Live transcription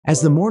As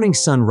the morning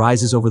sun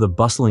rises over the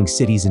bustling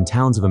cities and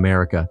towns of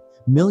America,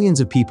 millions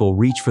of people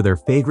reach for their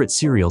favorite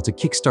cereal to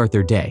kickstart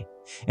their day.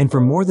 And for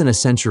more than a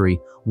century,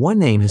 one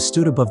name has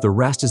stood above the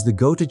rest as the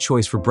go-to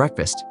choice for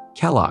breakfast: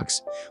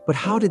 Kellogg's. But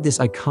how did this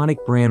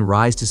iconic brand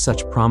rise to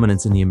such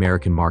prominence in the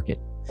American market?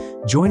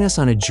 Join us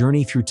on a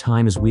journey through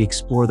time as we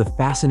explore the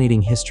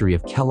fascinating history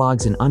of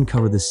Kellogg's and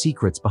uncover the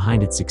secrets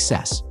behind its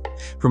success.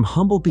 From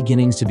humble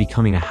beginnings to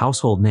becoming a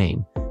household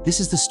name,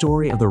 this is the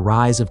story of the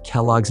rise of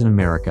Kellogg's in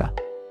America.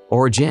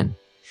 Origin: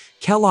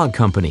 Kellogg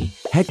Company,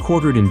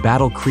 headquartered in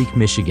Battle Creek,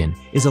 Michigan,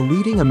 is a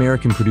leading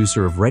American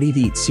producer of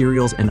ready-to-eat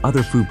cereals and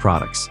other food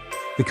products.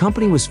 The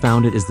company was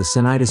founded as the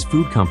Sonidas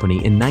Food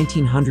Company in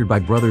 1900 by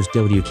brothers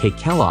W.K.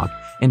 Kellogg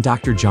and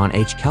Dr. John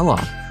H.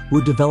 Kellogg, who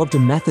had developed a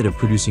method of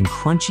producing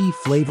crunchy,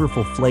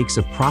 flavorful flakes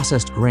of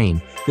processed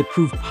grain that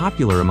proved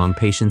popular among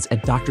patients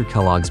at Dr.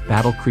 Kellogg's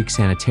Battle Creek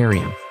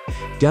Sanitarium.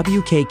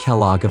 W.K.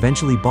 Kellogg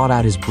eventually bought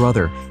out his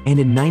brother and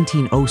in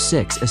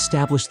 1906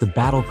 established the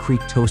Battle Creek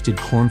Toasted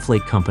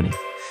Cornflake Company.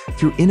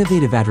 Through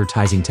innovative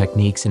advertising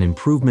techniques and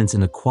improvements in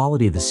the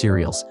quality of the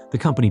cereals, the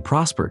company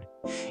prospered.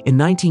 In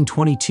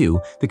 1922,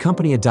 the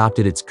company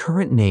adopted its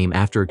current name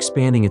after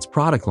expanding its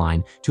product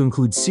line to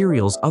include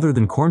cereals other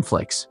than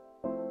cornflakes.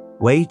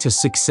 Way to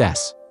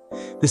success.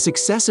 The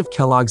success of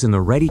Kellogg's in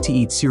the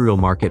ready-to-eat cereal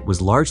market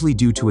was largely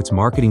due to its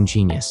marketing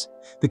genius.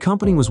 The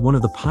company was one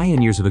of the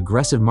pioneers of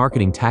aggressive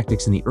marketing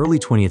tactics in the early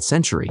 20th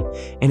century,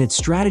 and its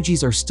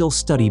strategies are still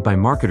studied by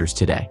marketers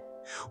today.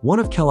 One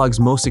of Kellogg's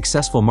most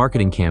successful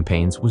marketing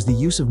campaigns was the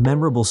use of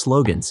memorable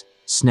slogans: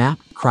 Snap,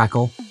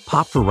 Crackle,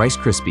 Pop for Rice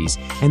Krispies,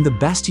 and The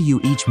Best to You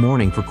Each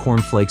Morning for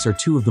Corn Flakes are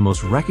two of the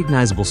most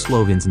recognizable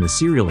slogans in the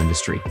cereal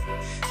industry.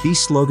 These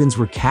slogans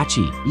were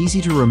catchy,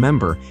 easy to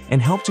remember,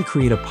 and helped to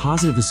create a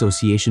positive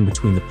association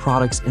between the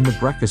products and the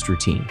breakfast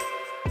routine.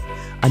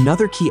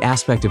 Another key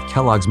aspect of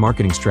Kellogg's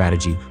marketing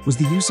strategy was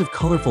the use of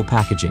colorful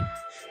packaging.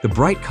 The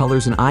bright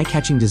colors and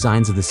eye-catching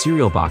designs of the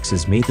cereal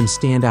boxes made them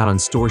stand out on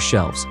store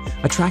shelves,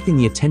 attracting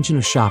the attention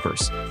of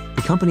shoppers.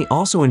 The company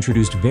also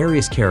introduced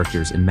various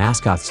characters and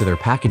mascots to their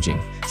packaging,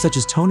 such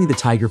as Tony the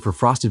Tiger for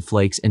Frosted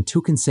Flakes and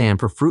Toucan Sam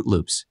for Fruit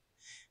Loops.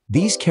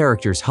 These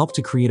characters helped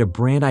to create a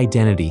brand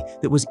identity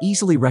that was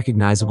easily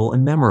recognizable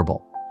and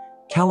memorable.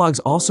 Kellogg's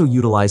also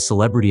utilized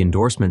celebrity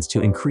endorsements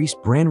to increase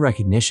brand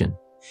recognition.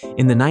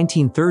 In the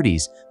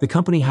 1930s, the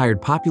company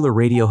hired popular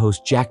radio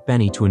host Jack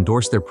Benny to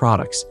endorse their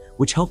products,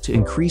 which helped to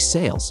increase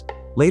sales.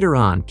 Later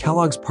on,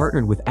 Kellogg's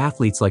partnered with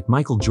athletes like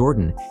Michael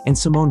Jordan and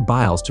Simone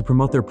Biles to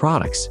promote their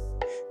products.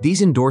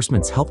 These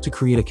endorsements helped to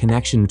create a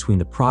connection between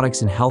the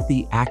products and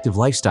healthy, active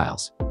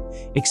lifestyles.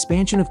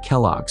 Expansion of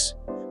Kellogg's.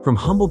 From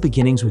humble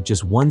beginnings with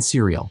just one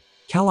cereal,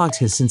 Kellogg's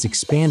has since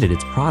expanded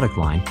its product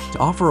line to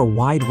offer a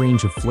wide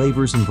range of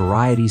flavors and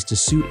varieties to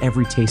suit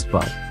every taste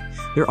bud.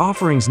 Their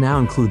offerings now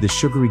include the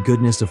sugary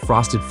goodness of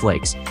Frosted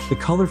Flakes, the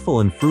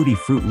colorful and fruity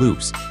Fruit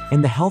Loops,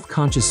 and the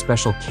health-conscious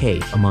Special K,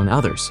 among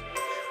others.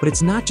 But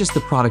it's not just the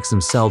products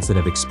themselves that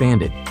have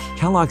expanded.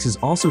 Kellogg's has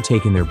also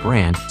taken their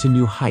brand to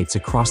new heights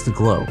across the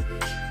globe.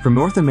 From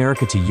North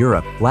America to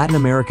Europe, Latin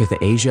America to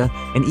Asia,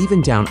 and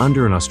even down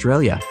under in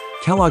Australia,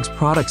 Kellogg's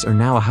products are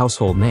now a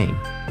household name.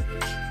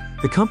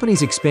 The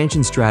company's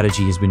expansion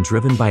strategy has been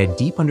driven by a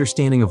deep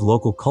understanding of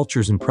local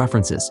cultures and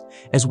preferences,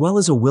 as well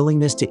as a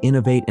willingness to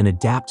innovate and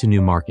adapt to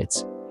new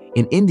markets.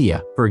 In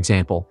India, for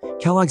example,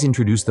 Kellogg's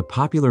introduced the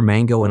popular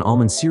mango and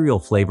almond cereal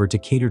flavor to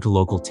cater to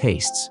local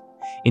tastes.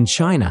 In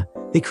China,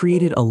 they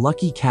created a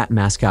lucky cat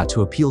mascot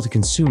to appeal to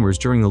consumers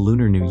during the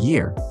Lunar New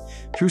Year.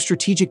 Through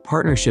strategic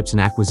partnerships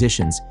and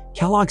acquisitions,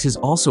 Kellogg's has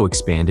also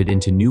expanded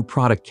into new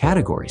product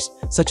categories,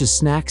 such as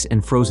snacks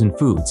and frozen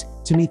foods,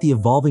 to meet the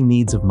evolving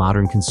needs of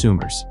modern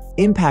consumers.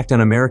 Impact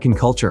on American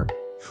culture.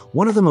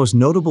 One of the most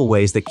notable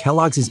ways that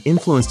Kellogg's has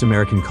influenced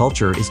American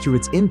culture is through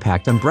its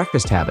impact on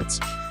breakfast habits.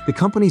 The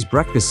company's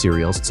breakfast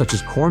cereals, such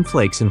as Corn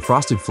Flakes and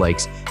Frosted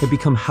Flakes, have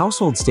become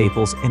household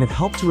staples and have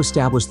helped to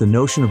establish the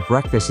notion of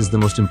breakfast as the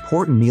most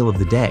important meal of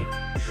the day.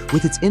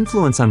 With its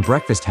influence on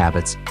breakfast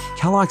habits,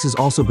 Kellogg's has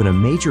also been a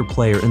major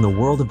player in the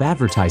world of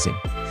advertising.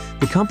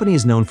 The company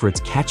is known for its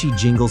catchy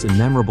jingles and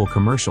memorable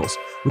commercials,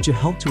 which have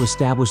helped to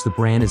establish the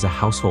brand as a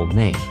household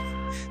name.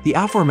 The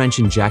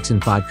aforementioned Jackson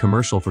 5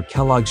 commercial for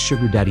Kellogg's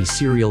Sugar Daddy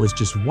cereal is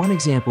just one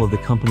example of the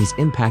company's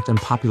impact on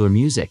popular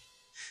music.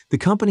 The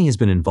company has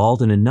been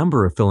involved in a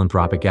number of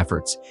philanthropic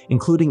efforts,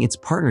 including its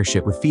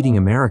partnership with Feeding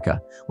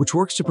America, which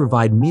works to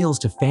provide meals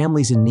to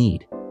families in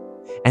need.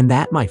 And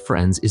that, my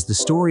friends, is the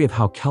story of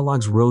how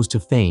Kellogg's rose to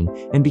fame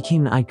and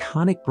became an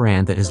iconic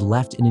brand that has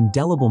left an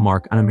indelible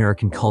mark on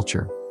American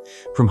culture.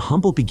 From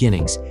humble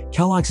beginnings,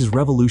 Kellogg's has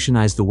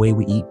revolutionized the way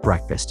we eat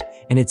breakfast,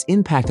 and its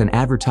impact on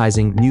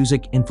advertising,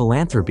 music, and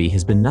philanthropy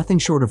has been nothing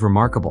short of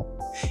remarkable.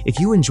 If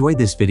you enjoyed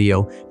this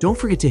video, don't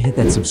forget to hit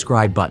that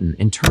subscribe button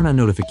and turn on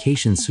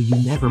notifications so you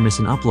never miss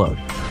an upload.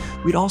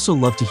 We'd also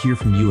love to hear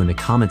from you in the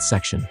comments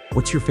section.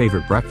 What's your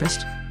favorite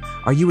breakfast?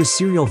 Are you a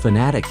cereal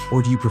fanatic,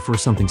 or do you prefer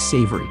something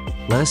savory?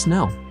 Let us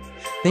know.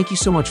 Thank you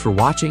so much for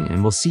watching,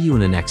 and we'll see you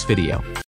in the next video.